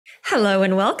Hello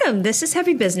and welcome. This is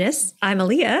Heavy Business. I'm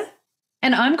Aliyah.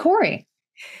 And I'm Cori.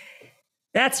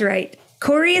 That's right.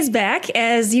 Cori is back.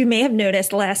 As you may have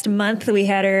noticed, last month we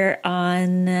had her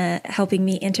on helping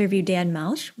me interview Dan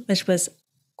Mausch, which was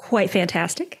quite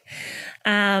fantastic.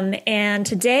 And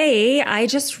today I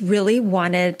just really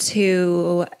wanted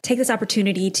to take this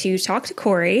opportunity to talk to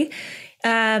Cori.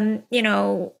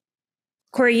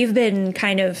 Cori, you've been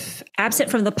kind of absent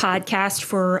from the podcast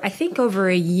for, I think, over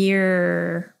a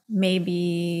year,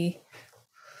 maybe.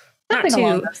 Something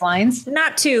along those lines.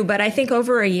 Not two, but I think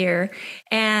over a year.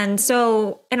 And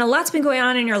a lot's been going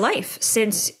on in your life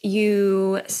since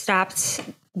you stopped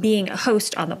being a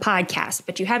host on the podcast,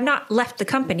 but you have not left the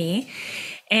company.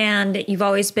 And you've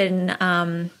always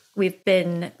been, we've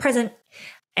been present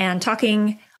and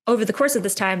talking over the course of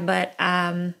this time. But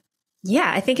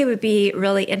I think it would be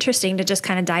really interesting to just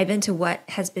kind of dive into what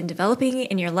has been developing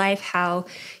in your life, how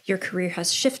your career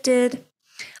has shifted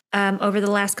over the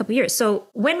last couple of years. So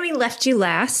when we left you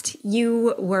last,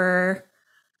 you were,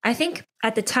 I think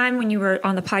at the time when you were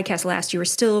on the podcast last, you were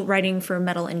still writing for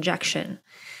Metal Injection.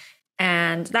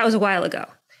 And that was a while ago.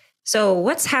 So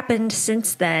what's happened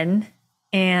since then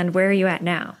and where are you at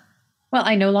now? Well,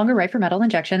 I no longer write for Metal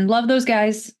Injection. Love those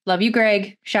guys. Love you,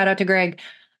 Greg. Shout out to Greg.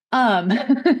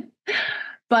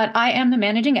 But I am the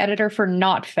managing editor for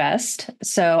Knotfest.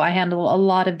 So I handle a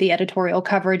lot of the editorial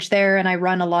coverage there and I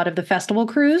run a lot of the festival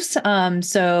crews.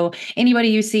 So anybody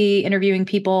you see interviewing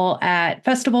people at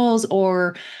festivals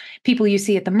or people you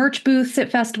see at the merch booths at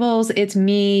festivals, it's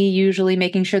me usually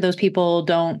making sure those people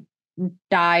don't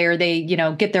die or they,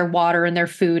 get their water and their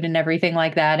food and everything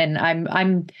like that. And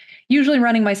I'm usually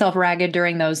running myself ragged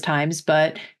during those times,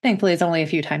 but thankfully it's only a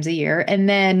few times a year. And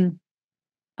then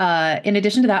in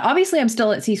addition to that, obviously, I'm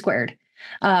still at C Squared.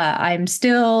 I'm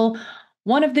still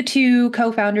one of the two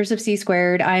co-founders of C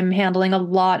Squared. I'm handling a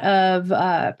lot of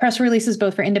press releases,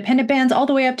 both for independent bands, all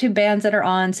the way up to bands that are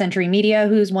on Century Media,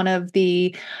 who's one of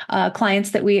the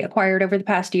clients that we acquired over the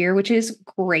past year, which is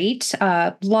great.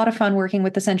 A lot of fun working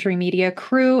with the Century Media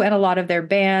crew and a lot of their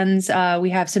bands. We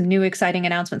have some new exciting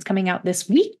announcements coming out this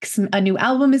week. A new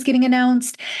album is getting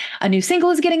announced. A new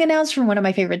single is getting announced from one of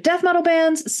my favorite death metal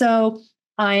bands. So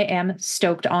I am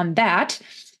stoked on that.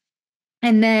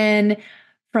 And then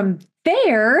from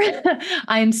there,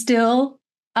 I'm still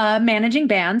managing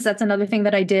bands. That's another thing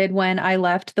that I did when I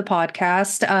left the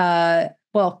podcast.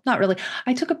 Well, not really.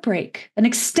 I took a break, an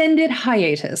extended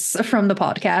hiatus from the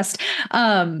podcast.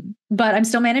 But I'm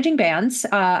still managing bands.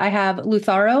 I have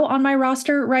Lutharo on my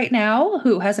roster right now,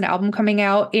 who has an album coming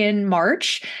out in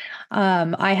March.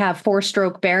 I have Four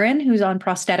Stroke Baron, who's on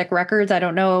Prosthetic Records. I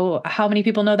don't know how many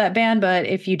people know that band, but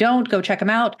if you don't, go check them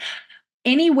out.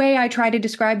 Any way I try to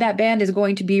describe that band is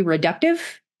going to be reductive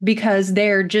because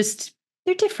they're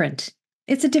different.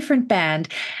 It's a different band.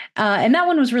 And that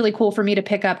one was really cool for me to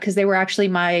pick up because they were actually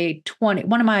I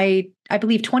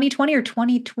believe 2020 or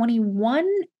 2021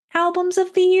 albums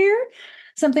of the year.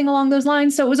 Something along those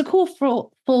lines. So it was a cool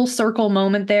full circle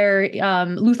moment there.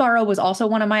 Lutharo was also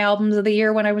one of my albums of the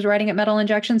year when I was writing at Metal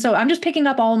Injection. So I'm just picking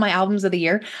up all of my albums of the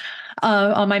year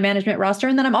on my management roster.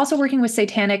 And then I'm also working with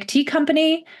Satanic Tea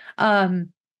Company. I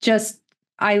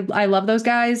love those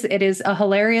guys. It is a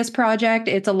hilarious project.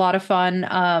 It's a lot of fun.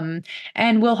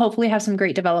 And we'll hopefully have some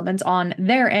great developments on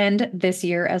their end this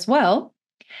year as well.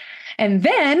 And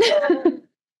then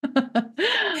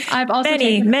I've also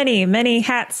many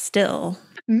hats still.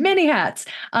 Many hats.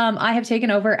 I have taken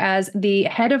over as the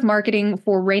head of marketing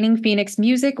for Reigning Phoenix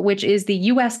Music, which is the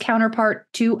U.S.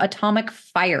 counterpart to Atomic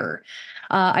Fire.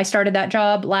 I started that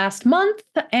job last month,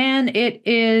 and it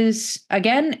is,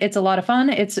 again, it's a lot of fun.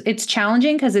 It's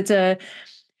challenging because it's a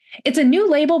new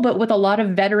label, but with a lot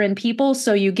of veteran people.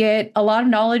 So you get a lot of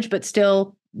knowledge, but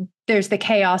still there's the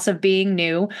chaos of being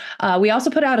new. We also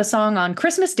put out a song on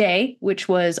Christmas Day, which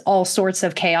was all sorts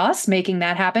of chaos, making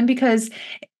that happen because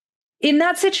in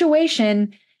that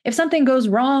situation, if something goes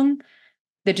wrong,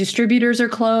 the distributors are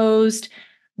closed,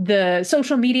 the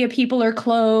social media people are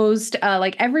closed,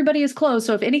 like everybody is closed.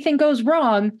 So if anything goes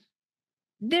wrong,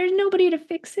 there's nobody to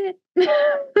fix it.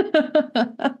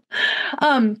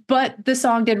 But the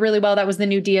song did really well. That was the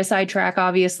new DSI track,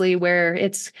 obviously, where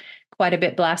it's quite a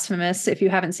bit blasphemous. If you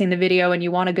haven't seen the video and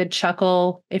you want a good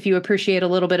chuckle, if you appreciate a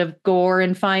little bit of gore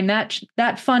and find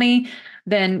that funny,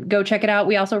 then go check it out.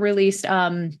 We also released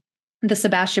the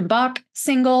Sebastian Bach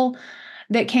single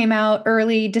that came out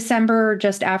early December,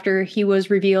 just after he was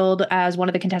revealed as one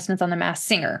of the contestants on The Masked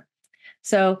Singer.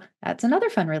 So that's another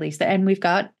fun release. And we've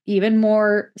got even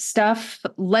more stuff,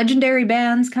 legendary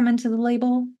bands coming to the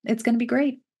label. It's going to be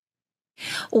great.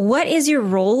 What is your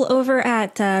role over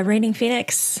at Reigning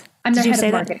Phoenix? I'm their head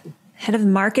of marketing. Head of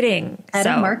marketing. Head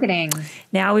of marketing.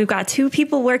 Now we've got 2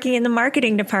 people working in the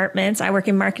marketing departments. I work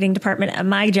in marketing department at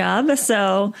my job.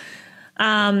 So,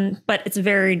 but it's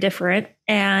very different.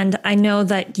 And I know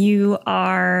that you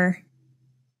are,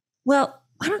 well,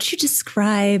 why don't you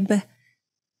describe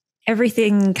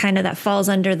everything kind of that falls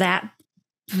under that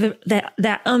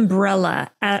umbrella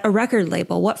at a record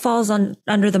label? What falls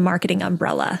under the marketing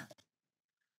umbrella?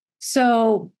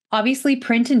 So obviously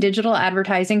print and digital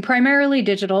advertising, primarily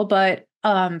digital, but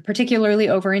particularly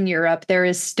over in Europe, there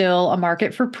is still a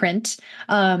market for print.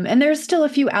 And there's still a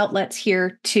few outlets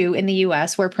here too in the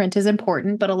US where print is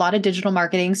important, but a lot of digital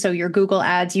marketing. So your Google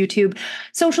ads, YouTube,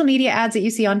 social media ads that you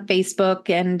see on Facebook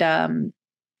and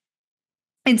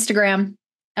Instagram,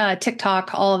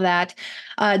 TikTok, all of that.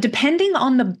 Depending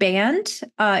on the band,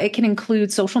 it can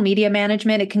include social media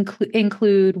management. It can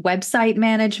include website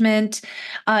management.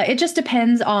 It just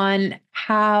depends on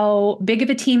how big of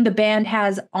a team the band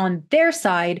has on their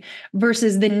side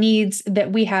versus the needs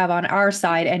that we have on our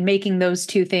side, and making those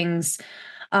two things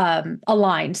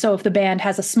aligned. So if the band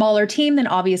has a smaller team, then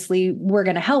obviously we're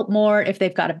going to help more. If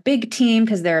they've got a big team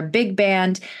because they're a big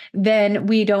band, then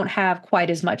we don't have quite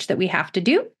as much that we have to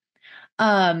do.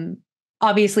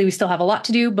 Obviously we still have a lot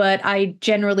to do, but I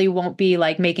generally won't be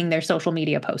like making their social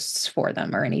media posts for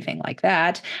them or anything like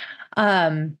that.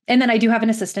 And then I do have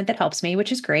an assistant that helps me,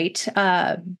 which is great.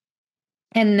 And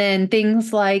then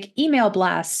things like email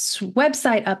blasts,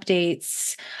 website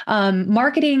updates,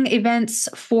 marketing events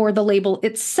for the label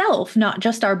itself, not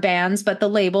just our bands, but the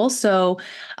label. So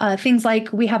things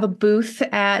like we have a booth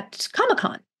at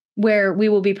Comic-Con where we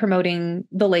will be promoting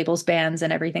the label's bands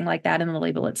and everything like that in the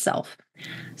label itself.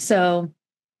 So,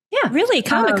 yeah. Really?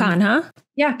 Comic-Con, huh?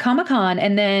 Yeah, Comic-Con.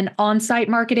 And then on-site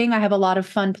marketing, I have a lot of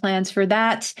fun plans for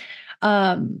that.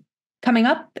 Coming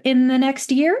up in the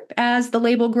next year, as the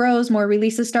label grows, more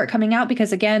releases start coming out,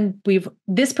 because again,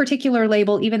 this particular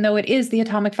label, even though it is the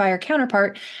Atomic Fire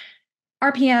counterpart,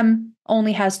 RPM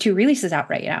only has 2 releases out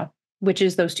right now, which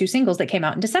is those 2 singles that came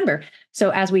out in December. So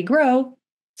as we grow,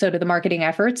 so do the marketing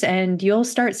efforts, and you'll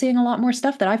start seeing a lot more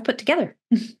stuff that I've put together.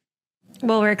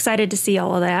 Well, we're excited to see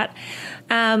all of that.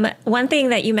 One thing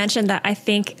that you mentioned that I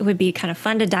think would be kind of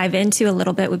fun to dive into a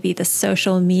little bit would be the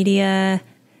social media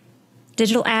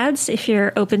digital ads, if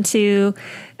you're open to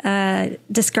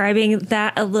describing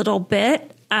that a little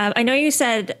bit. I know you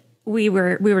said we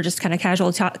were just kind of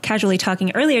casually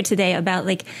talking earlier today about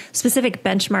like specific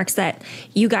benchmarks that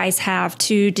you guys have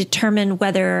to determine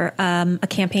whether a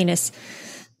campaign is,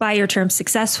 by your term,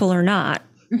 successful or not,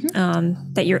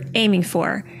 that you're aiming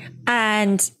for.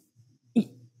 And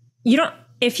you don't,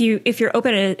 if you're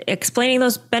open to explaining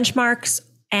those benchmarks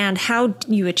and how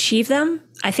you achieve them,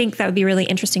 I think that would be really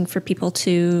interesting for people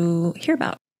to hear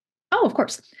about. Oh, of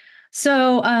course.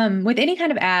 So with any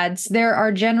kind of ads, there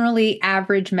are generally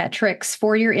average metrics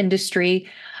for your industry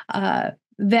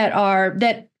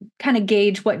that kind of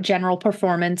gauge what general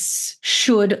performance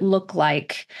should look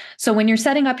like. So when you're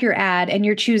setting up your ad and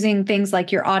you're choosing things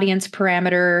like your audience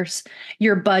parameters,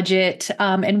 your budget,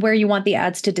 and where you want the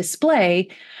ads to display,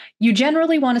 you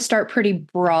generally want to start pretty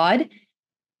broad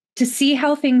to see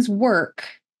how things work,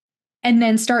 and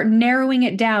then start narrowing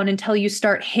it down until you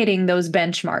start hitting those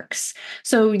benchmarks.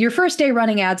 So your first day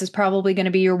running ads is probably going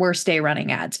to be your worst day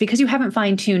running ads, because you haven't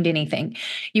fine-tuned anything.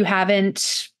 You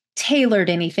haven't tailored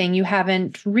anything. You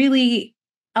haven't really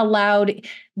allowed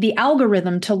the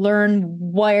algorithm to learn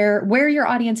where your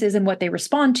audience is and what they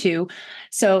respond to.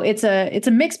 So it's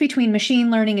a mix between machine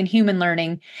learning and human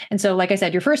learning. And so, like I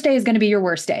said, your first day is going to be your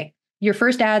worst day. Your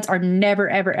first ads are never,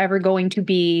 ever, ever going to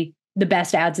be the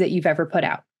best ads that you've ever put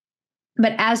out.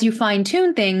 But as you fine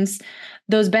tune things,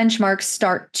 those benchmarks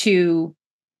start to,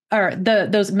 or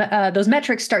those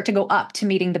metrics start to go up to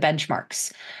meeting the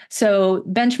benchmarks. So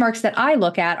benchmarks that I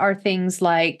look at are things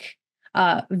like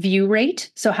view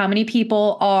rate. So how many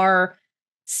people are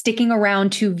sticking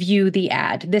around to view the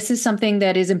ad? This is something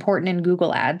that is important in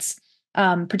Google ads,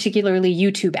 particularly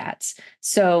YouTube ads.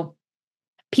 So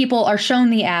people are shown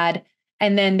the ad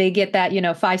and then they get that,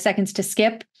 5 seconds to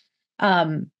skip.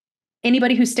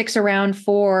 Anybody who sticks around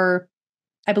for,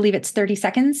 I believe it's 30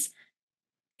 seconds,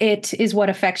 it is what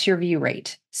affects your view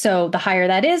rate. So the higher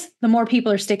that is, the more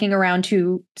people are sticking around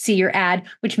to see your ad,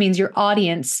 which means your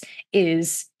audience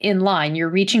is in line. You're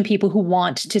reaching people who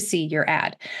want to see your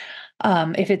ad.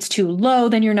 If it's too low,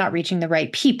 then you're not reaching the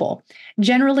right people.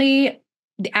 Generally,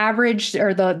 the average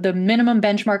or the minimum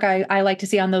benchmark I like to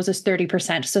see on those is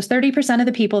 30%. So 30% of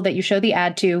the people that you show the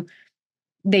ad to,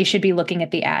 they should be looking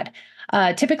at the ad.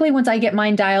 Typically, once I get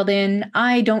mine dialed in,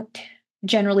 I don't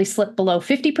generally slip below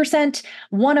 50%.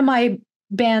 One of my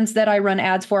bands that I run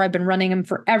ads for, I've been running them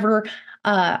forever.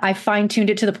 I fine-tuned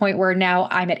it to the point where now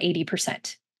I'm at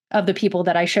 80% of the people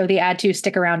that I show the ad to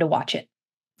stick around to watch it.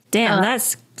 Damn,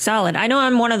 that's solid. I know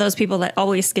I'm one of those people that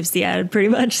always skips the ad pretty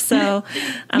much. So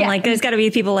I'm like, there's got to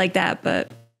be people like that.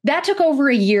 But that took over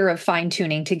a year of fine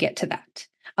tuning to get to that.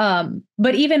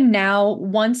 But even now,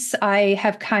 once I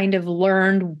have kind of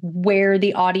learned where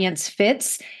the audience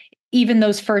fits, even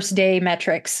those first day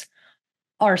metrics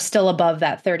are still above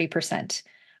that 30%.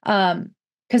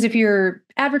 Because if you're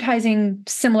advertising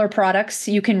similar products,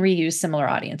 you can reuse similar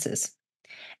audiences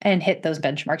and hit those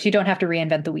benchmarks. You don't have to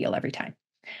reinvent the wheel every time.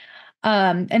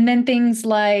 And then things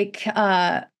like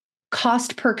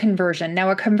cost per conversion. Now,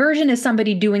 a conversion is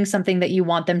somebody doing something that you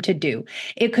want them to do.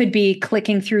 It could be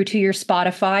clicking through to your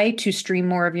Spotify to stream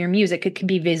more of your music. It could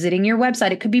be visiting your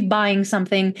website. It could be buying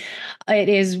something. It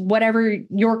is whatever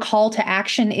your call to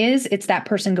action is. It's that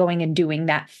person going and doing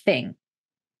that thing.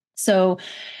 So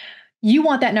you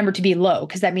want that number to be low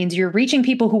because that means you're reaching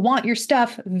people who want your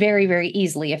stuff very, very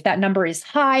easily. If that number is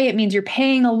high, it means you're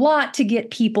paying a lot to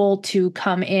get people to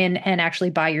come in and actually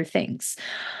buy your things.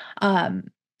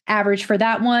 Average for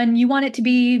that one, you want it to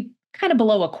be kind of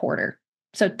below a quarter,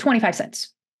 so 25 cents.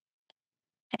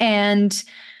 And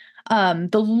the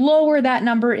lower that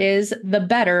number is, the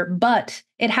better, but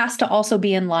it has to also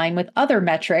be in line with other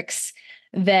metrics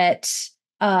that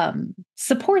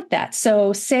support that.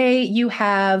 So say you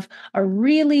have a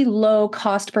really low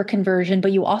cost per conversion,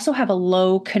 but you also have a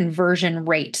low conversion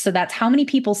rate. So that's how many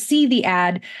people see the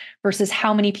ad versus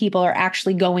how many people are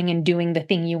actually going and doing the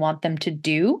thing you want them to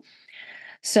do.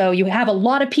 So you have a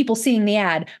lot of people seeing the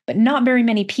ad, but not very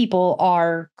many people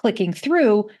are clicking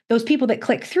through. Those people that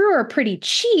click through are pretty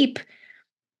cheap.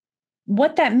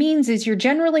 What that means is you're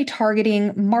generally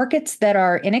targeting markets that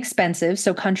are inexpensive.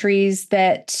 So countries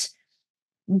that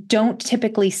don't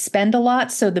typically spend a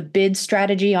lot. So the bid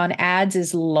strategy on ads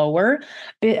is lower.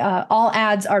 All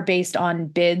ads are based on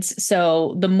bids.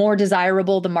 So the more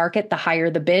desirable the market, the higher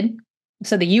the bid.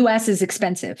 So the US is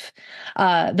expensive.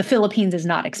 The Philippines is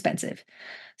not expensive.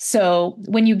 So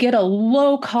when you get a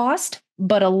low cost,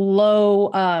 but a low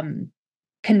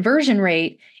conversion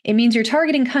rate, it means you're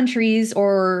targeting countries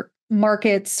or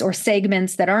markets or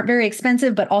segments that aren't very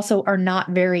expensive, but also are not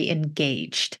very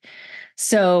engaged.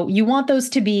 So you want those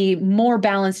to be more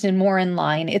balanced and more in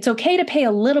line. It's okay to pay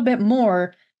a little bit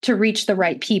more to reach the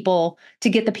right people, to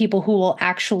get the people who will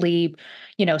actually,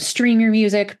 stream your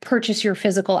music, purchase your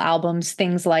physical albums,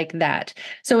 things like that.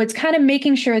 So it's kind of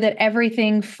making sure that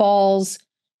everything falls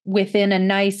within a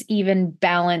nice, even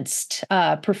balanced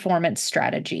performance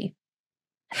strategy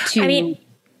to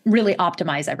really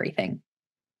optimize everything.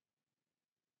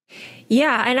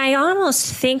 Yeah. And I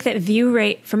almost think that view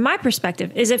rate, from my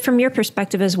perspective, is it from your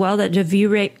perspective as well, that the view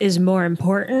rate is more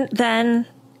important than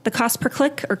the cost per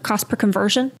click or cost per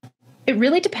conversion? It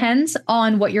really depends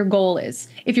on what your goal is.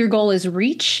 If your goal is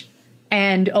reach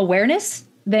and awareness,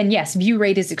 then yes, view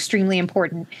rate is extremely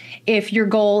important. If your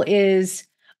goal is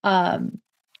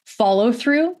follow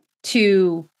through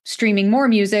to streaming more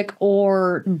music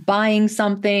or buying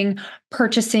something,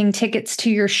 purchasing tickets to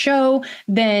your show,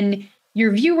 then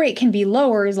your view rate can be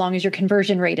lower as long as your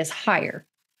conversion rate is higher.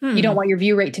 You don't want your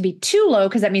view rate to be too low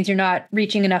because that means you're not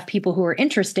reaching enough people who are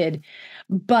interested,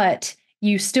 but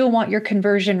you still want your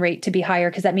conversion rate to be higher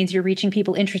because that means you're reaching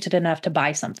people interested enough to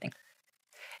buy something.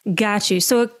 Got you.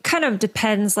 So it kind of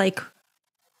depends, I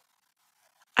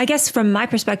guess from my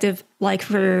perspective, like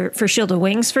for Shield of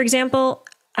Wings, for example,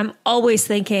 I'm always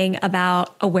thinking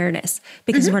about awareness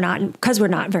because we're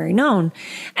not very known.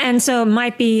 And so it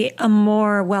might be a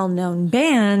more well-known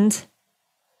band.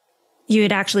 You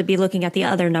would actually be looking at the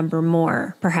other number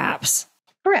more, perhaps.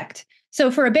 Correct. So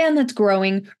for a band that's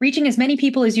growing, reaching as many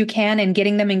people as you can and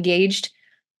getting them engaged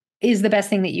is the best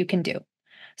thing that you can do.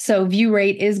 So view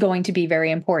rate is going to be very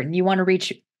important. You want to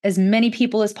reach as many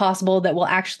people as possible that will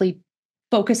actually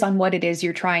focus on what it is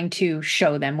you're trying to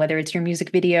show them, whether it's your music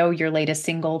video, your latest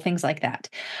single, things like that.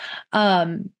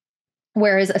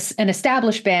 Whereas an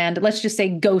established band, let's just say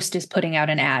Ghost is putting out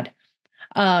an ad.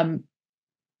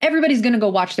 Everybody's going to go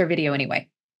watch their video anyway.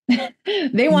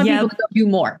 They want people to go do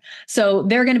more. So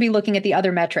they're going to be looking at the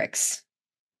other metrics.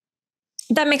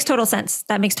 That makes total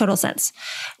sense.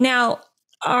 Now,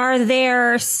 are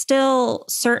there still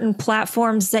certain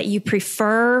platforms that you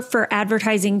prefer for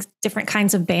advertising different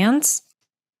kinds of bands?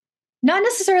 Not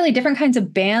necessarily different kinds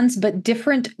of bands, but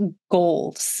different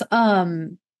goals.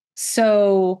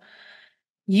 So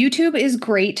YouTube is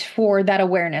great for that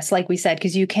awareness, like we said,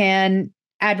 because you can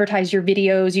advertise your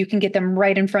videos, you can get them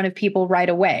right in front of people right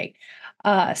away.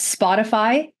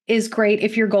 Spotify is great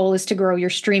if your goal is to grow your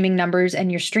streaming numbers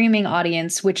and your streaming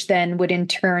audience, which then would in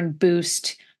turn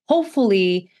boost,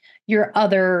 hopefully, your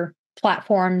other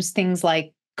platforms, things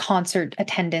like concert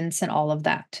attendance and all of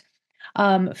that.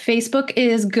 Facebook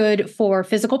is good for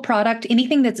physical product,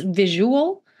 anything that's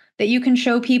visual that you can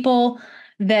show people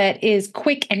that is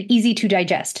quick and easy to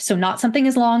digest. So not something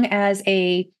as long as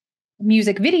a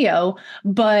music video,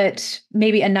 but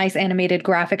maybe a nice animated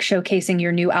graphic showcasing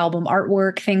your new album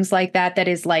artwork, things like that, that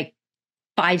is like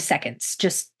 5 seconds,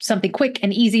 just something quick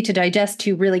and easy to digest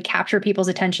to really capture people's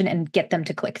attention and get them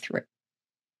to click through.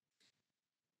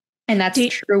 And that's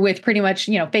true with pretty much,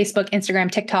 Facebook,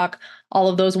 Instagram, TikTok, all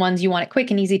of those ones. You want it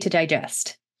quick and easy to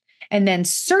digest. And then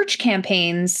search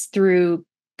campaigns through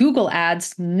Google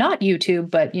ads, not YouTube,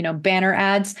 but, banner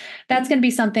ads. That's going to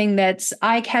be something that's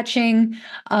eye-catching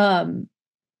and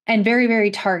very,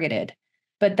 very targeted.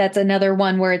 But that's another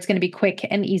one where it's going to be quick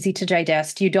and easy to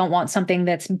digest. You don't want something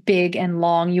that's big and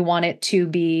long. You want it to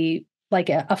be like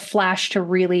a flash to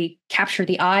really capture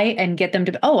the eye and get them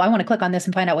to, oh, I want to click on this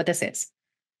and find out what this is.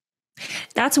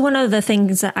 That's one of the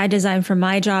things that I design for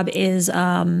my job is,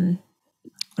 what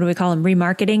do we call them?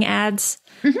 Remarketing ads.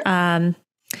 Mm-hmm.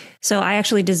 So I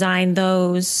actually design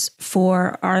those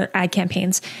for our ad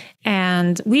campaigns,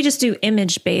 and we just do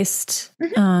image-based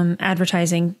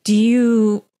advertising.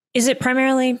 Is it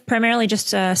primarily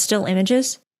just still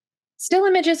images? Still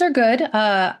images are good.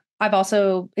 I've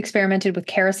also experimented with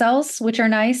carousels, which are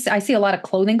nice. I see a lot of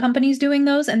clothing companies doing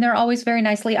those, and they're always very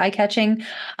nicely eye-catching.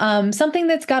 Something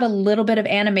that's got a little bit of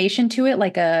animation to it,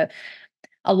 like a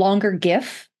longer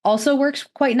GIF, also works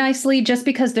quite nicely, just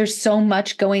because there's so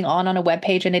much going on a web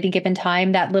page at any given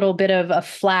time. That little bit of a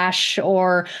flash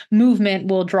or movement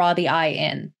will draw the eye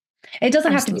in. It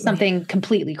doesn't have to be something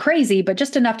completely crazy, but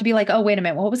just enough to be like, oh, wait a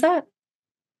minute, what was that?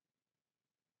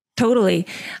 Totally.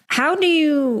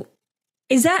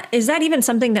 Is that even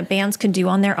something that bands can do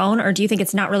on their own? Or do you think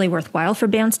it's not really worthwhile for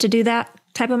bands to do that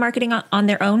type of marketing on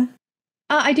their own?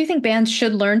 I do think bands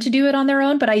should learn to do it on their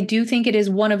own, but I do think it is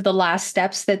one of the last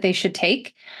steps that they should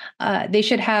take. They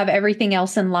should have everything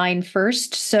else in line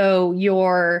first. So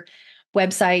your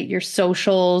website, your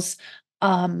socials,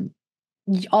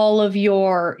 all of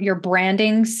your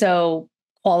branding. So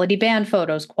quality band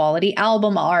photos, quality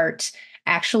album art,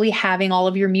 actually having all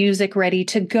of your music ready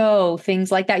to go,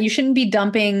 things like that. You shouldn't be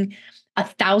dumping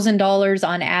 $1,000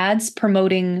 on ads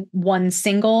promoting one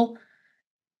single.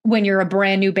 When you're a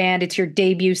brand new band, it's your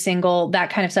debut single,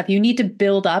 that kind of stuff. You need to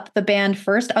build up the band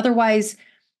first. Otherwise,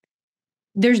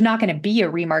 there's not going to be a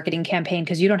remarketing campaign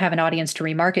because you don't have an audience to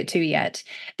remarket to yet.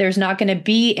 There's not going to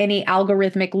be any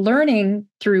algorithmic learning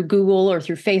through Google or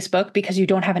through Facebook because you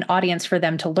don't have an audience for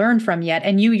them to learn from yet.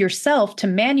 And you yourself to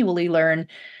manually learn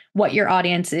what your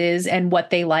audience is and what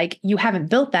they like. You haven't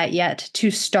built that yet to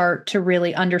start to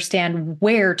really understand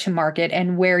where to market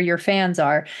and where your fans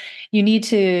are. You need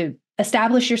to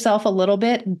establish yourself a little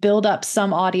bit, build up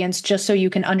some audience just so you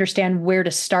can understand where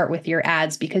to start with your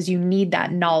ads, because you need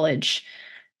that knowledge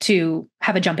to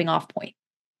have a jumping off point.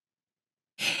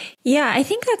 Yeah, I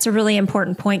think that's a really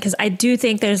important point, because I do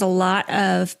think there's a lot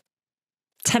of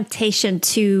temptation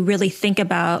to really think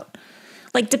about,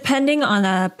 like, depending on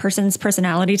a person's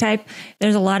personality type,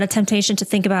 there's a lot of temptation to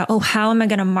think about, oh, how am I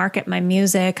going to market my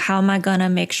music? How am I going to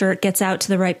make sure it gets out to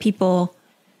the right people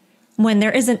when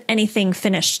there isn't anything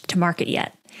finished to market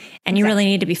yet? And you really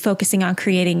need to be focusing on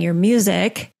creating your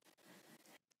music.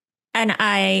 And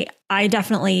I've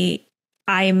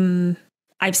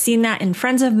seen that in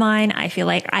friends of mine. I feel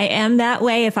like I am that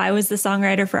way. If I was the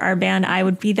songwriter for our band, I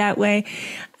would be that way.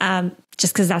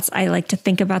 Just because I like to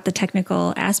think about the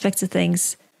technical aspects of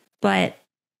things. But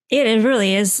it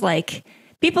really is like,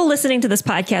 people listening to this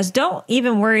podcast, don't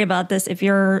even worry about this if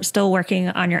you're still working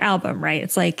on your album, right?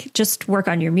 It's like, just work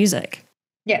on your music.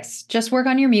 Yes, just work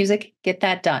on your music, get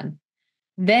that done.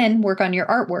 Then work on your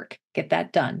artwork, get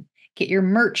that done. Get your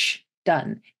merch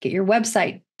done. Get your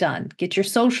website done. Get your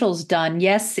socials done.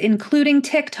 Yes, including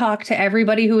TikTok. To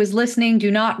everybody who is listening,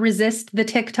 do not resist the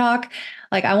TikTok.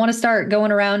 Like, I want to start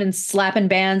going around and slapping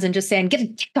bands and just saying, get a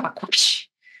TikTok. Whoosh.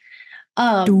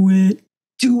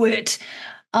 Do it.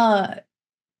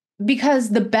 Because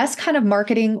the best kind of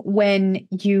marketing when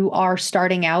you are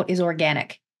starting out is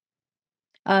organic.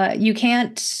 You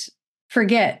can't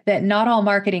forget that not all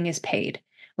marketing is paid.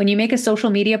 When you make a social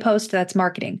media post, that's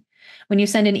marketing. When you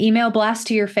send an email blast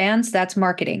to your fans, that's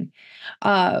marketing.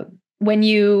 When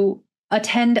you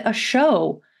attend a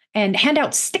show and hand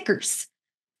out stickers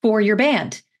for your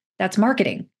band, that's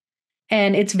marketing.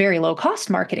 And it's very low cost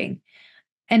marketing.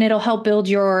 And it'll help build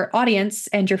your audience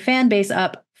and your fan base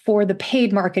up for the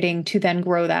paid marketing to then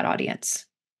grow that audience.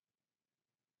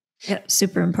 Yeah,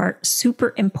 super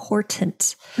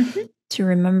important to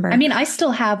remember. I mean, I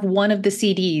still have one of the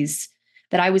CDs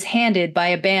that I was handed by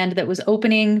a band that was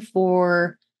opening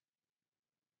for,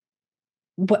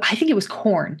 I think it was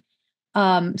Korn.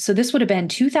 So this would have been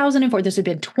 2004. This would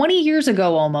have been 20 years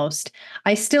ago almost.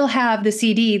 I still have the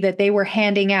CD that they were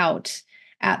handing out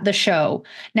at the show.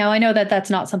 Now, I know that that's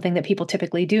not something that people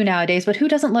typically do nowadays, but who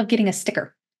doesn't love getting a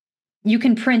sticker? You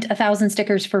can print 1,000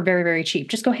 stickers for very, very cheap.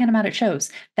 Just go hand them out at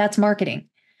shows. That's marketing.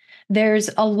 There's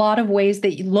a lot of ways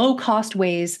that low cost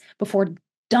ways before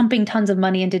dumping tons of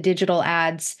money into digital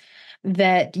ads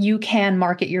that you can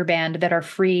market your band that are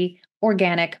free,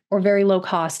 organic, or very low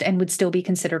cost and would still be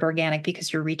considered organic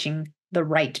because you're reaching the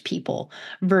right people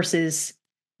versus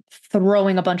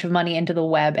throwing a bunch of money into the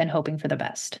web and hoping for the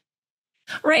best.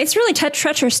 Right. It's really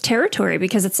treacherous territory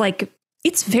because it's like,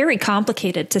 it's very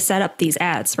complicated to set up these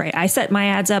ads, right? I set my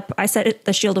ads up. I set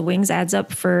the Shield of Wings ads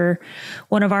up for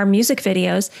one of our music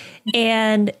videos,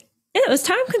 and it was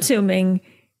time consuming.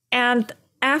 And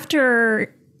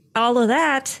after all of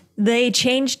that, they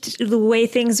changed the way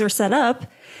things were set up,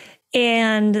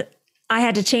 and I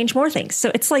had to change more things.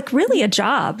 So it's like really a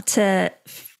job to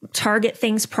target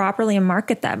things properly and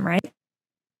market them, right?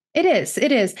 It is.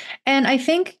 It is. And I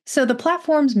think so the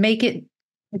platforms make it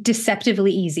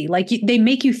deceptively easy. Like they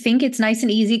make you think it's nice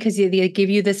and easy because they give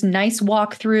you this nice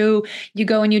walkthrough. You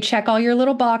go and you check all your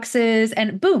little boxes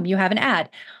and boom, you have an ad.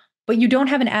 But you don't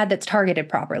have an ad that's targeted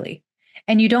properly.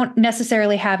 And you don't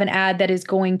necessarily have an ad that is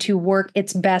going to work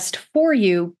its best for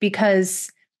you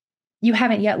because you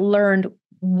haven't yet learned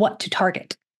what to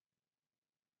target.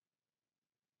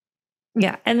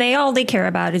 Yeah. And all they care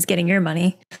about is getting your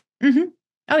money. Mm-hmm.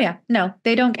 Oh, yeah. No,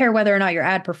 they don't care whether or not your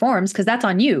ad performs because that's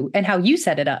on you and how you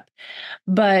set it up.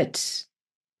 But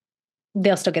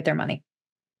they'll still get their money.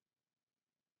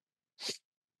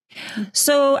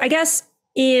 So I guess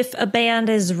if a band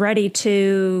is ready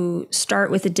to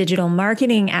start with the digital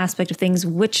marketing aspect of things,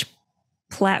 which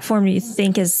platform do you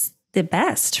think is the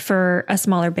best for a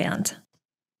smaller band?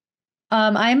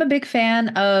 I'm a big fan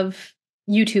of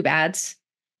YouTube ads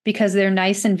because they're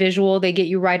nice and visual. They get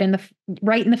you right in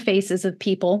the faces of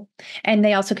people. And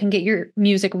they also can get your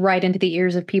music right into the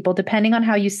ears of people. Depending on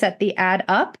how you set the ad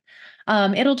up,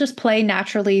 it'll just play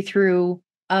naturally through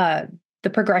the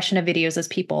progression of videos as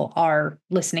people are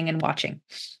listening and watching.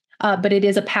 But it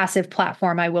is a passive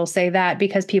platform, I will say that,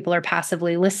 because people are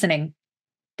passively listening.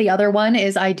 The other one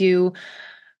is I do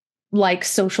like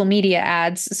social media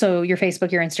ads. So your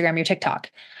Facebook, your Instagram, your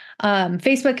TikTok.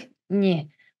 Facebook,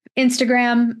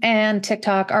 Instagram and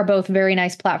TikTok are both very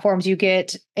nice platforms. You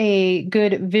get a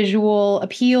good visual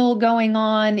appeal going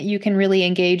on. You can really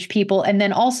engage people. And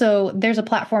then also there's a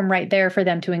platform right there for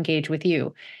them to engage with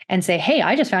you and say, hey,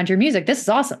 I just found your music. This is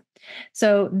awesome.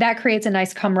 So that creates a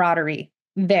nice camaraderie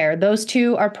there. Those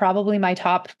two are probably my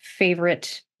top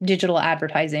favorite digital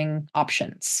advertising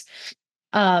options.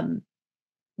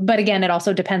 But again, it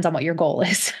also depends on what your goal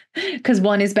is because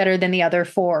one is better than the other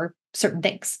for certain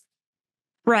things.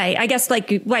 Right. I guess like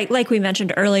we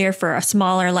mentioned earlier, for a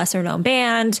smaller, lesser known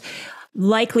band,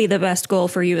 likely the best goal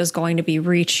for you is going to be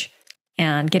reach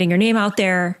and getting your name out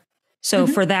there. So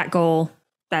for that goal,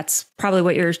 that's probably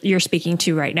what you're speaking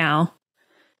to right now.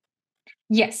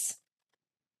 Yes.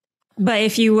 But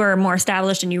if you were more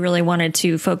established and you really wanted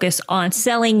to focus on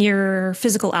selling your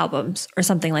physical albums or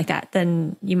something like that,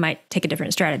 then you might take a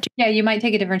different strategy. Yeah, you might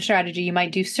take a different strategy. You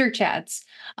might do search ads.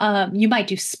 You might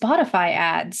do Spotify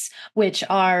ads, which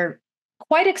are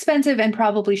quite expensive and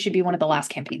probably should be one of the last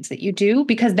campaigns that you do,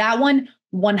 because that one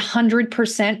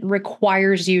 100%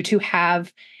 requires you to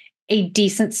have a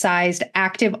decent sized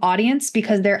active audience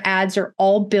because their ads are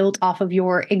all built off of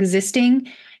your existing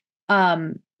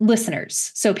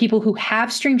listeners. So people who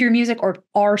have streamed your music or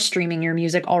are streaming your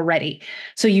music already.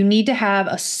 So you need to have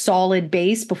a solid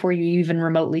base before you even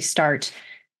remotely start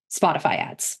Spotify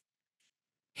ads.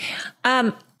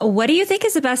 What do you think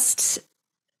is the best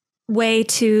way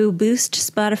to boost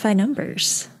Spotify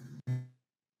numbers?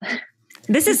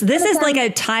 This is like a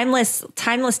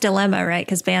timeless dilemma, right?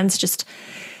 Because bands just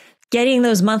getting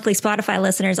those monthly Spotify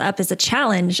listeners up is a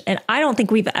challenge. And I don't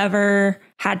think we've ever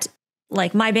had,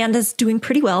 like, my band is doing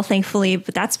pretty well, thankfully,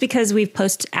 but that's because we've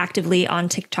posted actively on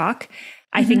TikTok.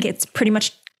 I think it's pretty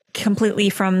much completely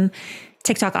from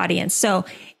TikTok audience. So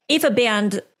if a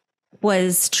band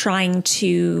was trying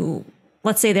to,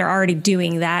 let's say they're already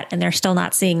doing that and they're still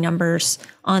not seeing numbers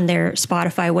on their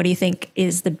Spotify, what do you think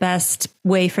is the best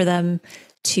way for them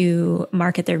to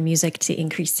market their music to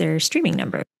increase their streaming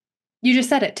number? You just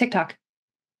said it, TikTok.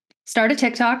 Start a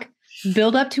TikTok,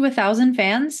 build up to 1,000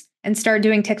 fans, and start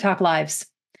doing TikTok lives.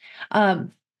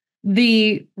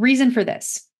 The reason for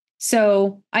this.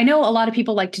 So I know a lot of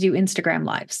people like to do Instagram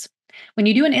lives. When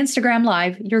you do an Instagram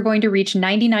live, you're going to reach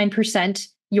 99%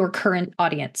 your current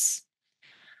audience.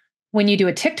 When you do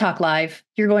a TikTok live,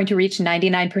 you're going to reach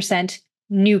 99%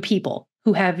 new people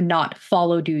who have not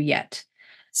followed you yet.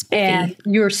 Spiffy. And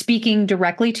you're speaking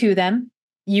directly to them.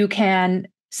 You can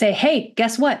say, hey,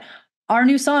 guess what? Our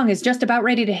new song is just about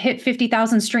ready to hit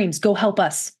 50,000 streams. Go help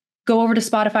us. Go over to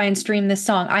Spotify and stream this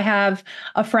song. I have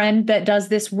a friend that does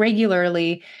this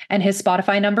regularly, and his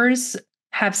Spotify numbers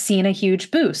have seen a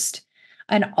huge boost.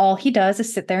 And all he does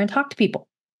is sit there and talk to people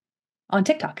on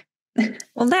TikTok.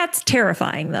 Well, that's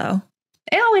terrifying, though.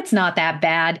 Oh, it's not that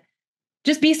bad.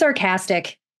 Just be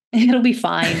sarcastic. It'll be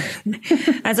fine.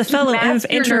 As a fellow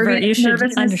introvert, you should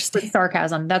understand.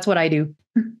 Sarcasm. That's what I do.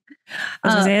 I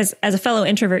was gonna say, as a fellow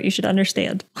introvert, you should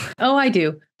understand. Oh, I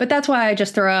do. But that's why I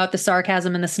just throw out the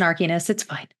sarcasm and the snarkiness. It's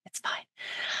fine. It's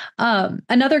fine.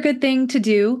 Another good thing to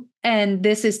do, and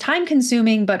this is time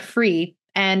consuming but free,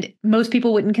 and most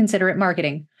people wouldn't consider it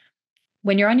marketing.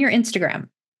 When you're on your Instagram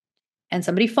and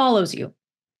somebody follows you,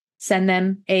 send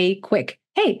them a quick,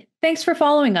 hey, thanks for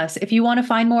following us. If you want to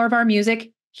find more of our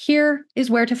music, here is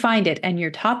where to find it. And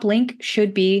your top link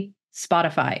should be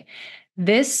Spotify.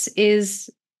 This is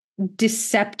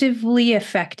deceptively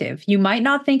effective. You might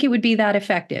not think it would be that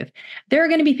effective. There are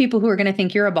going to be people who are going to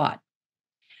think you're a bot,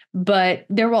 but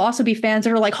there will also be fans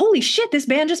that are like, holy shit, this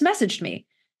band just messaged me.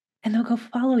 And they'll go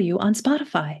follow you on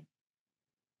Spotify.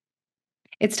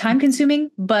 It's time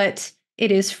consuming, but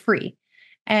it is free.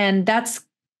 And that's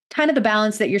kind of the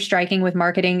balance that you're striking with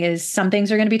marketing is some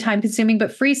things are going to be time consuming,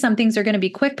 but free. Some things are going to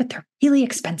be quick, but they're really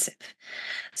expensive.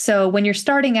 So when you're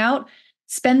starting out,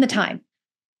 spend the time.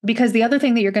 Because the other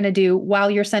thing that you're going to do while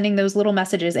you're sending those little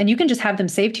messages, and you can just have them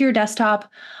saved to your desktop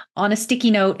on a sticky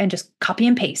note and just copy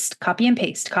and paste, copy and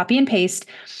paste, copy and paste.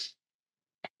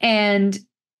 And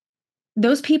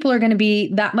those people are going to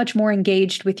be that much more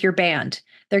engaged with your band.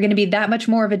 They're going to be that much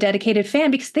more of a dedicated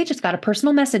fan because they just got a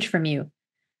personal message from you.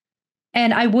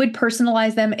 And I would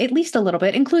personalize them at least a little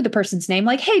bit, include the person's name,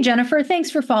 like, hey, Jennifer, thanks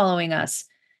for following us.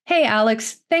 Hey,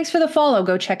 Alex, thanks for the follow.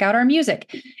 Go check out our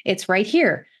music. It's right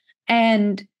here.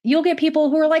 And you'll get people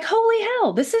who are like, holy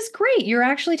hell, this is great. You're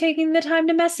actually taking the time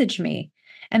to message me.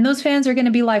 And those fans are going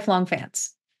to be lifelong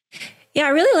fans. Yeah, I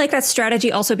really like that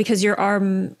strategy also because you're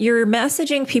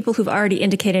messaging people who've already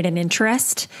indicated an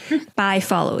interest by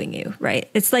following you, right?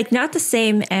 It's like not the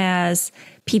same as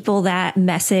people that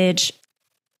message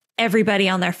everybody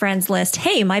on their friends list.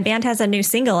 Hey, my band has a new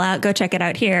single out. Go check it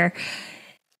out here.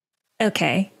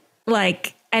 Okay.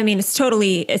 Like, I mean, it's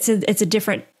a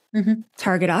different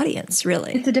target audience,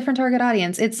 really. It's a different target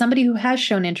audience. It's somebody who has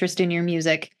shown interest in your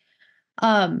music.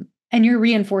 And you're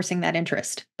reinforcing that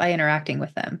interest by interacting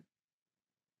with them.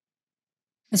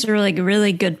 That's a really,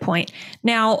 really good point.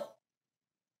 Now,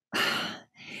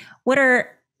 do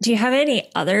you have any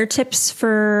other tips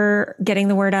for getting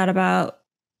the word out about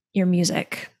your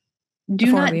music?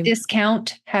 Do not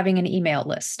discount having an email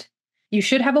list. You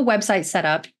should have a website set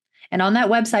up. And on that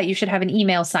website, you should have an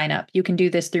email sign up. You can do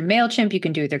this through MailChimp. You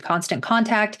can do it through Constant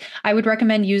Contact. I would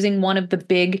recommend using one of the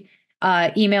big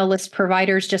email list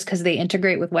providers just because they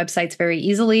integrate with websites very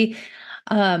easily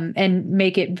and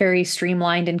make it very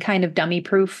streamlined and kind of dummy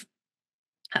proof.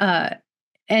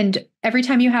 And every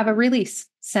time you have a release,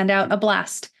 send out a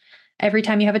blast. Every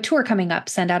time you have a tour coming up,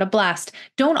 send out a blast.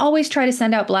 Don't always try to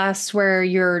send out blasts where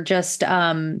you're just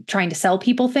trying to sell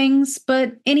people things,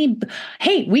 but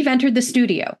hey, we've entered the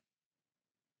studio.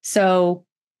 So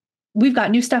we've got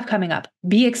new stuff coming up.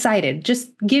 Be excited. Just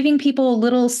giving people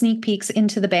little sneak peeks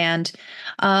into the band.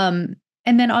 And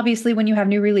then obviously when you have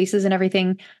new releases and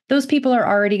everything, those people are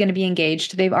already going to be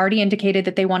engaged. They've already indicated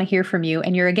that they want to hear from you.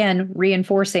 And you're again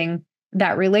reinforcing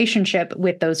that relationship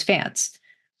with those fans.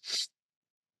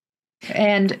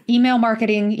 And email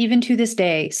marketing, even to this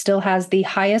day, still has the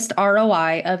highest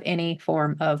ROI of any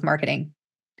form of marketing.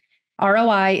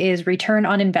 ROI is return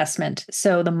on investment.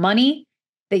 So the money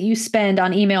that you spend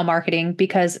on email marketing,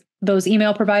 because those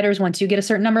email providers, once you get a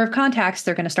certain number of contacts,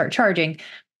 they're going to start charging.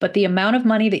 But the amount of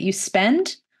money that you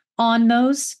spend on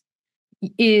those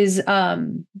is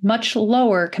much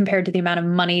lower compared to the amount of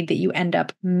money that you end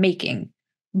up making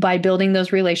by building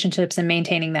those relationships and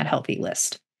maintaining that healthy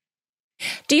list.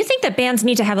 Do you think that bands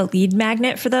need to have a lead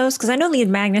magnet for those? Because I know lead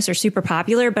magnets are super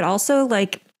popular, but also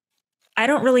like, I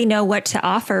don't really know what to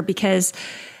offer because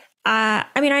I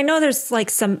mean, I know there's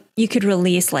like you could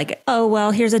release like, oh,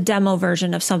 well, here's a demo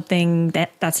version of something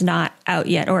that's not out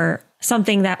yet or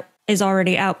something that is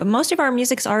already out. But most of our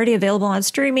music's already available on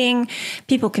streaming.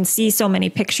 People can see so many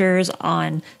pictures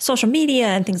on social media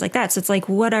and things like that. So it's like,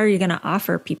 what are you going to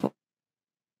offer people?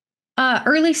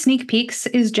 Early sneak peeks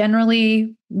is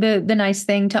generally the nice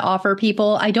thing to offer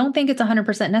people. I don't think it's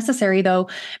 100% necessary though,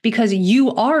 because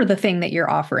you are the thing that you're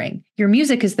offering. Your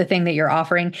music is the thing that you're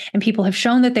offering, and people have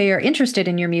shown that they are interested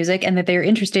in your music and that they are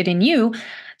interested in you.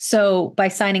 So by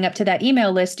signing up to that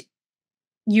email list,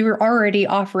 you're already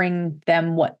offering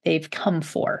them what they've come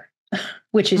for,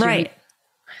 which is right.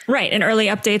 Right. And early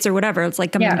updates or whatever. It's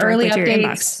like coming directly to your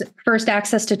inbox. First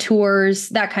access to tours,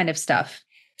 that kind of stuff.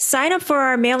 Sign up for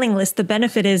our mailing list. The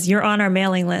benefit is you're on our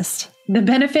mailing list. The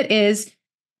benefit is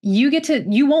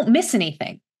you won't miss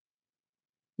anything.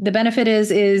 The benefit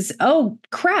is, oh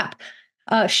crap.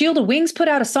 Shield of Wings put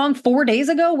out a song 4 days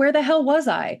ago. Where the hell was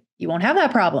I? You won't have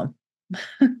that problem.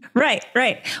 Right.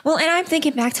 Well, and I'm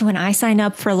thinking back to when I signed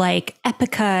up for like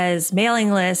Epica's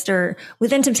mailing list or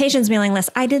Within Temptation's mailing list.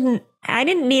 I didn't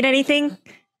need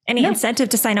any incentive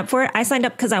to sign up for it. I signed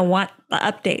up because I want the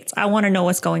updates. I want to know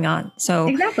what's going on. So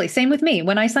exactly. Same with me.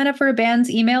 When I sign up for a band's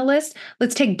email list,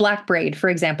 let's take Black Braid, for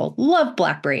example. Love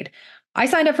Black Braid. I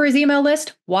signed up for his email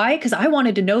list. Why? Because I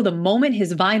wanted to know the moment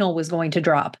his vinyl was going to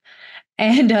drop.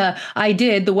 And I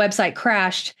did. The website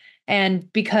crashed.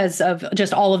 And because of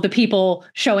just all of the people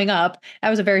showing up, that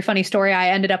was a very funny story. I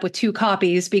ended up with 2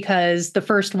 copies because the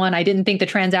first one, I didn't think the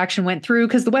transaction went through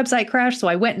because the website crashed. So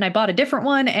I went and I bought a different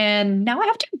one, and now I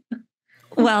have 2.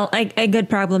 Well, a good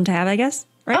problem to have, I guess.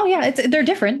 Right? Oh, yeah. They're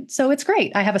different. So it's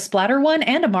great. I have a splatter one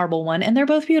and a marble one, and they're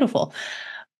both beautiful.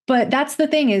 But that's the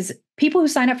thing is, people who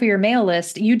sign up for your mail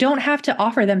list, you don't have to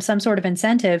offer them some sort of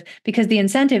incentive, because the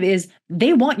incentive is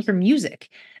they want your music.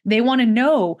 They want to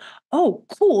know, oh,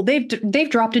 cool, they've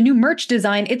dropped a new merch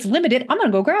design. It's limited. I'm going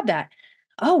to go grab that.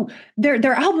 Oh,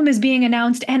 their album is being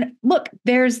announced, and look,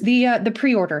 there's the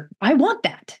pre-order. I want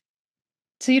that.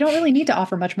 So you don't really need to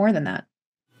offer much more than that.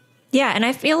 Yeah, and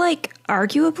I feel like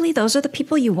arguably those are the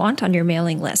people you want on your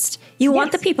mailing list. You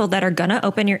want the people that are going to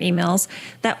open your emails,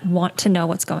 that want to know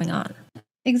what's going on.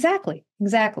 Exactly.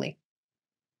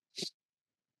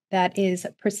 That is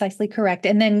precisely correct.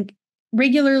 And then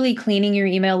regularly cleaning your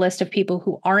email list of people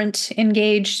who aren't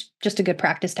engaged, just a good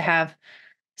practice to have,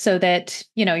 so that,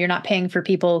 you're not paying for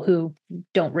people who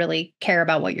don't really care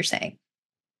about what you're saying.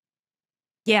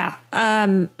 Yeah.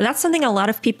 That's something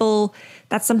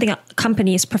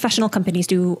professional companies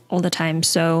do all the time.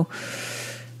 So,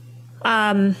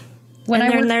 when I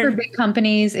worked for big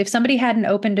companies, if somebody hadn't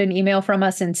opened an email from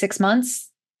us in 6 months,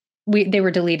 they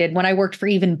were deleted. When I worked for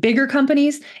even bigger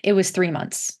companies, it was 3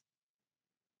 months.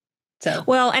 So,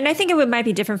 well, and I think it might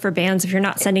be different for bands if you're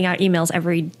not sending out emails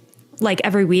every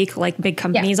week, like big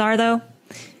companies are, though.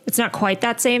 It's not quite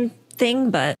that same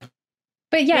thing, but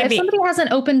yeah, maybe. If somebody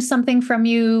hasn't opened something from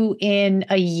you in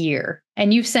a year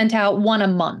and you've sent out one a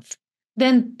month,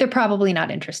 then they're probably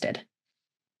not interested.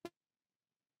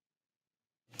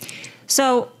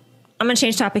 So I'm going to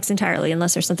change topics entirely,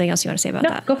 unless there's something else you want to say about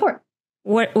that. Go for it.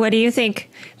 What do you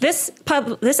think? This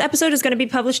episode is going to be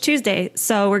published Tuesday,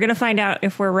 so we're going to find out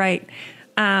if we're right.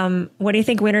 What do you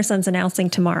think Winter Sun's announcing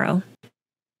tomorrow?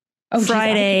 Oh,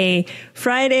 Friday,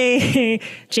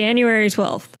 January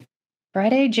 12th.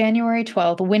 Friday, January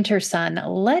 12th, Winter Sun.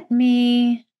 Let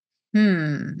me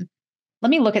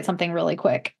look at something really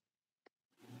quick.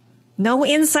 No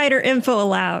insider info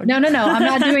allowed. No. I'm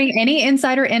not doing any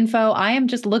insider info. I am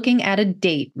just looking at a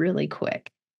date really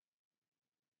quick.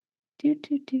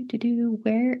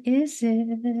 Where is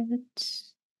it?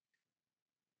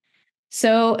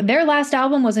 So their last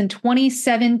album was in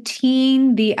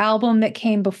 2017. The album that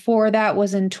came before that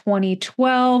was in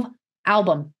 2012.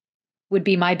 Album would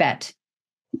be my bet.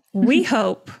 We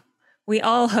hope. We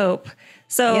all hope.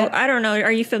 So I don't know.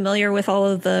 Are you familiar with all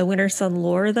of the Winter Sun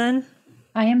lore then?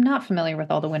 I am not familiar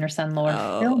with all the Winter Sun lore.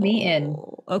 Fill me in.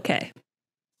 Okay.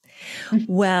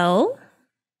 Well,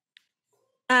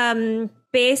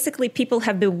 basically people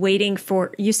have been waiting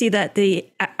for, you see that the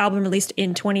album released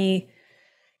in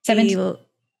 2017.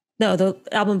 No, the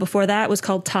album before that was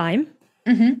called Time.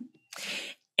 Mm-hmm.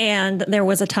 And there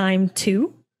was a Time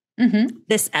 2. Mm-hmm.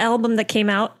 This album that came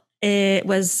out, it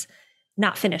was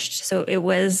not finished. So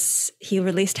he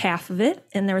released half of it,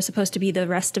 and there was supposed to be the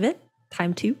rest of it,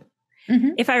 Time 2. Mm-hmm.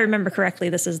 If I remember correctly,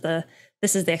 this is the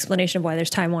explanation of why there's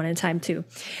Time 1 and Time 2.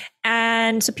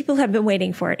 And so people have been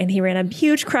waiting for it. And he ran a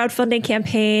huge crowdfunding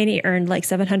campaign. He earned like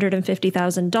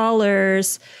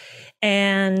 $750,000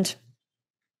 and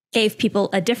gave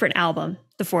people a different album,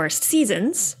 The Forest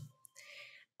Seasons,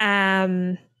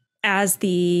 as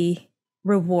the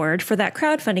reward for that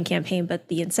crowdfunding campaign. But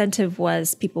the incentive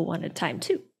was people wanted Time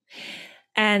 2.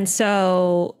 And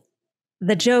so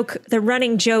the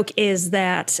running joke is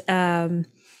that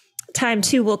Time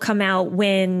 2 will come out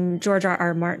when George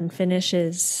R.R. Martin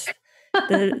finishes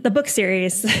the book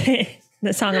series,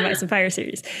 the Song of Ice and Fire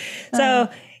series. So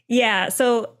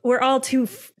so we're all too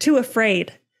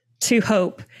afraid to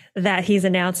hope that he's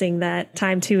announcing that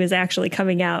Time 2 is actually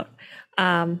coming out.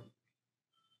 And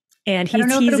he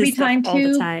teases stuff all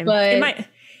the time. But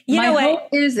my hope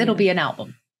is it'll be an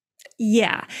album.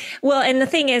 Yeah. Well, and the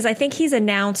thing is, I think he's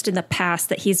announced in the past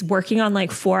that he's working on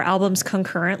like 4 albums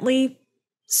concurrently.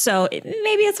 So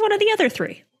maybe it's one of the other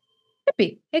 3. Could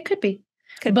be. It could be.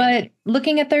 But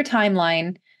looking at their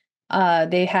timeline,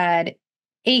 they had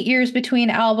 8 years between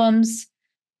albums,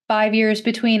 5 years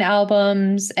between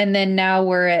albums, and then now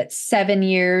we're at 7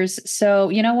 years. So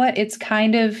you know what? It's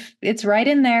right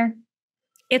in there.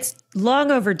 It's long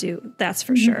overdue. That's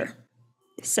for sure.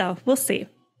 So we'll see.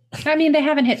 I mean, they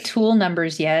haven't hit Tool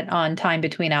numbers yet on time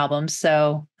between albums,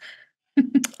 so.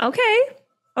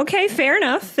 Okay. Fair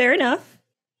enough.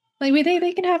 Like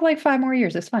they can have like 5 more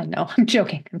years. It's fine. No, I'm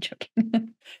joking.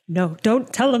 No,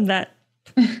 don't tell them that.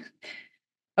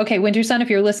 Okay, Winter Sun, if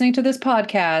you're listening to this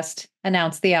podcast,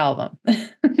 announce the album.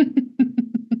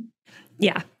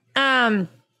 Yeah.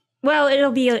 Well,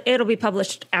 it'll be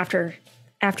published after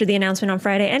the announcement on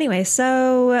Friday anyway,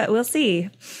 so we'll see.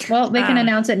 Well, they can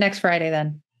announce it next Friday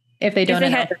then. If they don't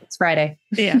announce it, it's Friday.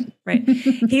 Yeah, right.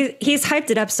 He's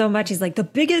hyped it up so much. He's like, the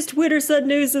biggest Winter Sun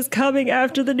news is coming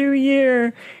after the new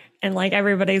year. And like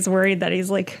everybody's worried that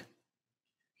he's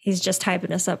just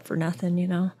hyping us up for nothing, you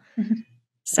know?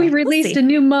 So, we released a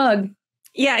new mug.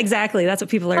 Yeah, exactly. That's what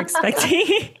people are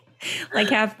expecting. Like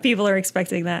half people are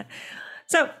expecting that.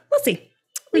 So we'll see.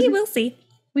 We will see.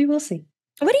 We will see.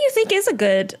 What do you think is a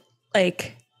good,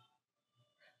 like,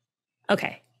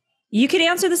 okay, you could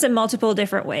answer this in multiple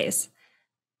different ways.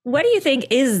 What do you think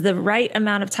is the right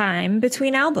amount of time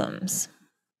between albums?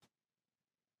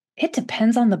 It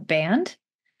depends on the band.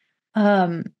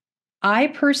 I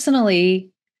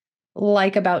personally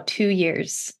like about 2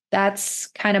 years. That's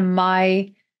kind of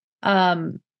my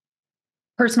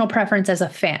personal preference as a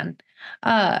fan.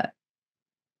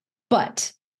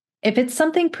 But if it's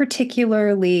something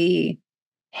particularly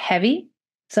heavy,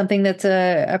 something that's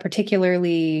a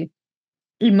particularly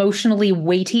emotionally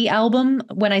weighty album.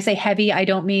 When I say heavy, I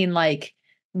don't mean like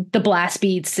the blast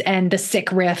beats and the sick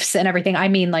riffs and everything. I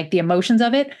mean like the emotions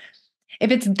of it. If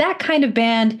it's that kind of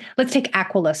band, let's take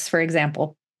Aquilus, for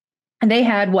example. And they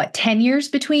had 10 years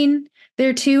between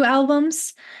their 2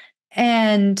 albums.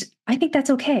 And I think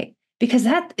that's okay, because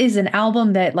that is an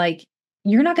album that like,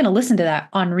 you're not going to listen to that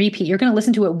on repeat. You're going to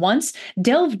listen to it once,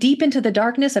 delve deep into the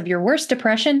darkness of your worst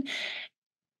depression,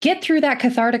 get through that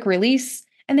cathartic release,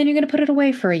 and then you're going to put it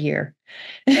away for a year.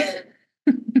 It's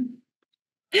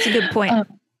a good point.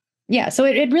 Yeah, so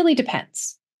it really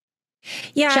depends.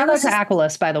 Yeah. Shout out to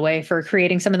Aquilus, by the way, for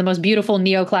creating some of the most beautiful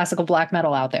neoclassical black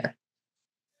metal out there.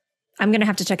 I'm going to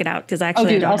have to check it out because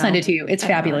actually, I'll send it to you. It's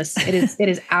fabulous. It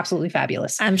is absolutely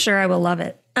fabulous. I'm sure I will love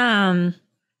it.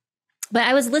 But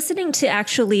I was listening to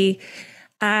the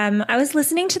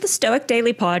Stoic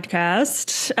Daily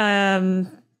podcast,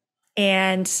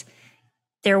 and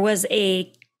there was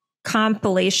a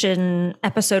compilation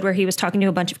episode where he was talking to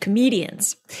a bunch of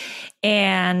comedians,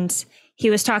 and he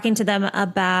was talking to them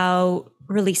about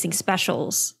releasing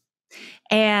specials.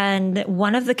 And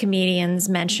one of the comedians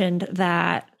mentioned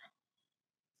that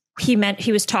he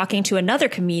was talking to another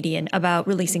comedian about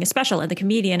releasing a special. And the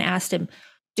comedian asked him,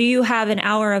 do you have an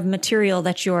hour of material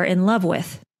that you're in love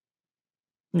with?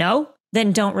 No?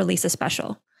 Then don't release a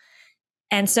special.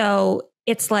 And so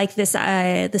it's like this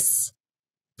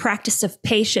practice of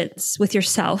patience with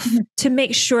yourself to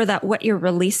make sure that what you're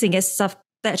releasing is stuff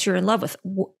that you're in love with.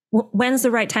 When's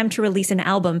the right time to release an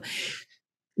album?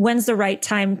 When's the right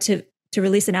time to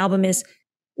release an album is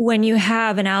when you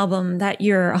have an album that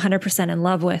you're 100% in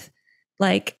love with.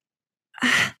 Like,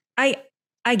 I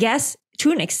guess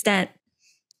to an extent.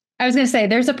 I was going to say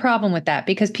there's a problem with that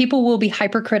because people will be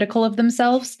hypercritical of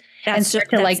themselves and start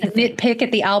to like nitpick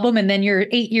at the album. And then you're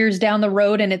 8 years down the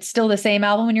road and it's still the same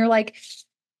album. And you're like,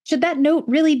 should that note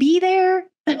really be there?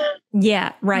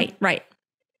 Yeah, right.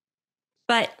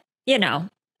 But, you know,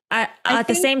 at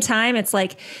the same time, it's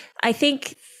like, I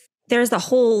think there's the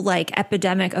whole like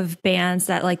epidemic of bands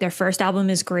that like their first album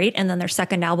is great and then their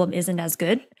second album isn't as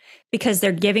good because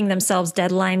they're giving themselves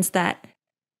deadlines that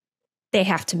they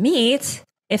have to meet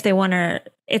if they want to.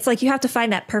 It's like you have to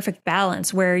find that perfect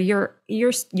balance where you're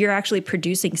actually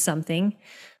producing something,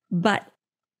 but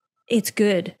it's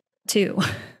good too.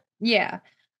 Yeah.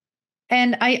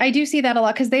 And I do see that a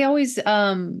lot because they always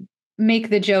make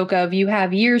the joke of you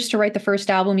have years to write the first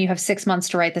album, you have 6 months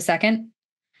to write the second.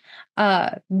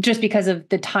 just because of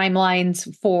the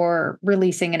timelines for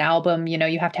releasing an album.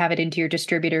 You have to have it into your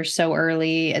distributor so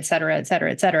early, et cetera, et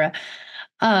cetera, et cetera.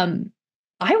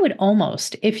 I would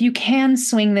almost, if you can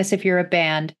swing this, if you're a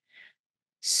band,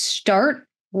 start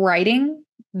writing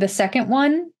the second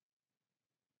one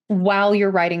while you're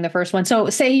writing the first one. So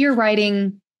say you're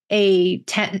writing a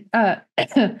 10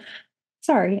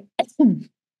 sorry,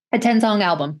 a 10-song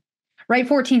album. Write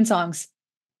 14 songs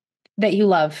that you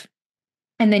love.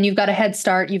 And then you've got a head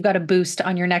start, you've got a boost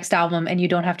on your next album, and you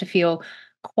don't have to feel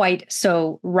quite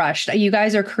so rushed. You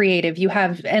guys are creative. You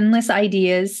have endless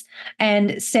ideas.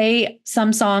 And say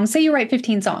you write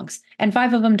 15 songs and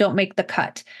 5 of them don't make the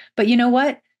cut. But you know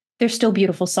what? They're still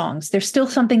beautiful songs. There's still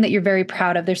something that you're very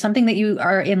proud of. There's something that you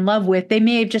are in love with. They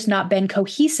may have just not been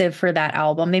cohesive for that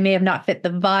album. They may have not fit the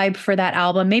vibe for that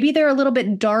album. Maybe they're a little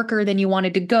bit darker than you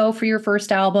wanted to go for your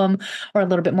first album, or a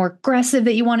little bit more aggressive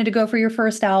that you wanted to go for your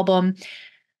first album.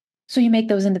 So you make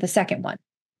those into the second one.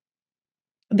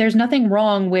 There's nothing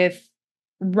wrong with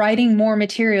writing more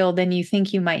material than you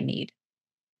think you might need.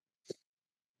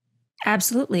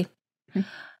 Absolutely.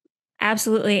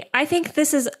 Absolutely. I think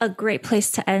this is a great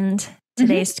place to end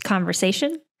today's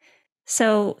conversation.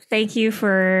 So thank you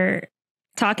for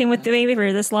talking with me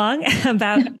for this long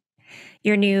about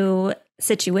your new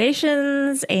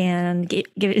situations and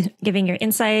giving your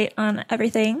insight on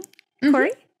everything.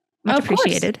 Cori, much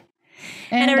appreciated.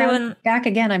 And everyone back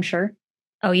again, I'm sure.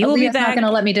 Oh, you will be back. Not going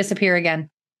to let me disappear again.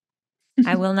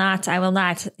 I will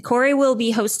not. Cori will be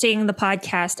hosting the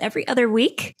podcast every other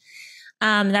week.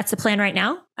 That's the plan right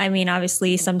now. I mean,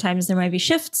 obviously, sometimes there might be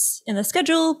shifts in the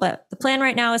schedule, but the plan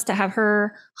right now is to have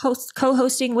her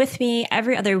co-hosting with me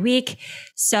every other week.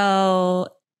 So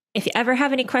if you ever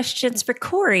have any questions for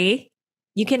Cori,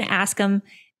 you can ask them,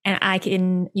 and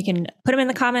you can put them in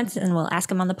the comments, and we'll ask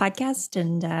them on the podcast.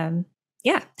 And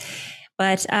yeah,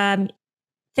 but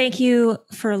thank you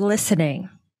for listening.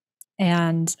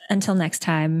 And until next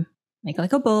time, make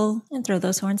like a bull and throw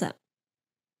those horns up.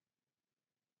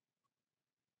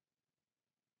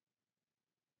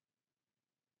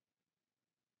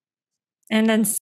 And then